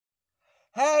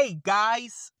Hey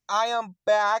guys, I am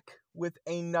back with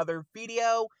another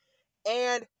video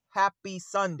and happy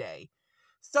Sunday.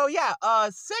 So yeah,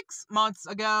 6 months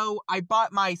ago I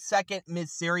bought my second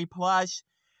Mitsuri plush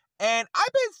and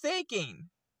I've been thinking,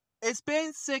 it's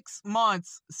been 6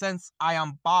 months since I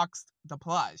unboxed the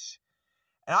plush.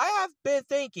 And I have been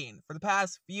thinking for the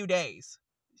past few days,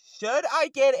 should I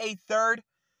get a third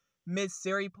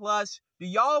Mitsuri plush? Do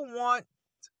y'all want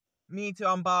me to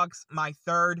unbox my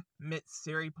third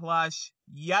Mitsuri plush?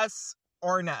 Yes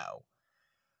or no?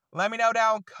 Let me know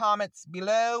down in comments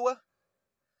below.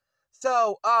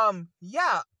 So,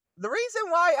 yeah, the reason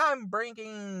why I'm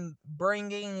bringing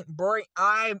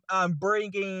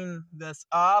this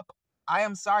up, I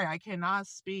am sorry, I cannot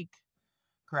speak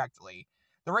correctly.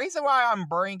 The reason why I'm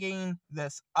bringing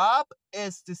this up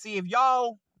is to see if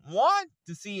y'all want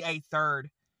to see a third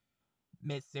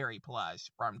Mitsuri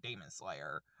plush from Demon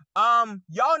Slayer.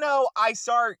 Y'all know I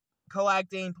start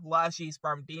collecting plushies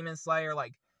from Demon Slayer,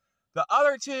 like the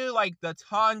other two, like the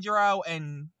Tanjiro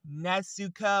and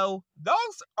Nezuko.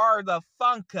 Those are the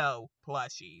Funko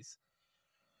plushies.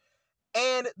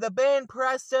 And the Ben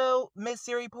Presto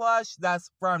Mitsuri plush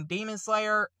that's from Demon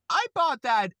Slayer, I bought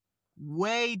that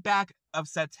way back of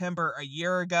September a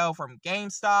year ago from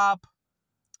GameStop.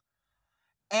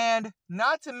 And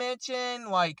not to mention,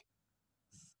 like,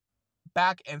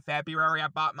 back in February, I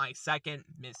bought my second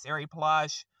Mitsuri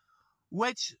plush,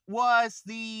 which was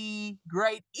the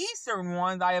Great Eastern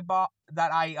one that I bought.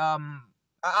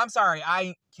 I'm sorry,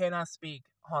 I cannot speak.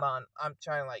 Hold on, I'm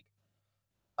trying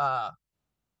to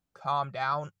calm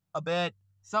down a bit.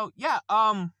 So yeah,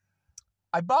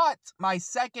 I bought my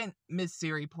second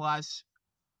Mitsuri plush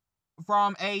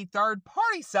from a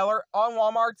third-party seller on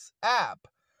Walmart's app.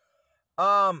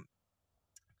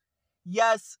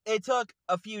 Yes, it took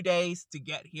a few days to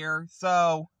get here.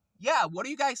 So, yeah, what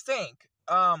do you guys think?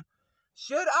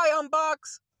 Should I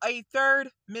unbox a third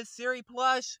Mitsuri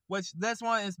plush? Which this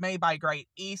one is made by Great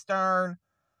Eastern.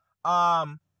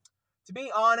 To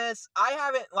be honest, I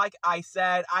haven't, like I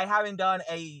said, I haven't done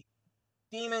a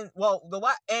demon,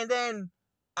 and then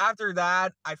after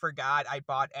that, I forgot I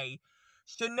bought a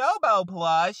Shinobu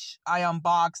plush I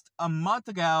unboxed a month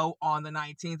ago on the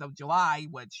 19th of July,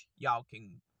 which y'all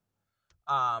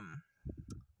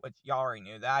already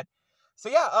knew that. So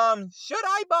yeah, should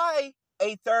I buy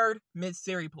a third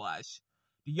Mitsuri plush?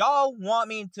 Do y'all want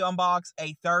me to unbox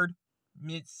a third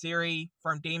Mitsuri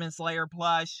from Demon Slayer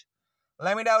plush?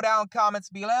 Let me know down in comments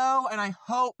below, and I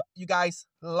hope you guys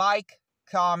like,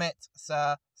 comment,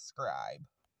 subscribe.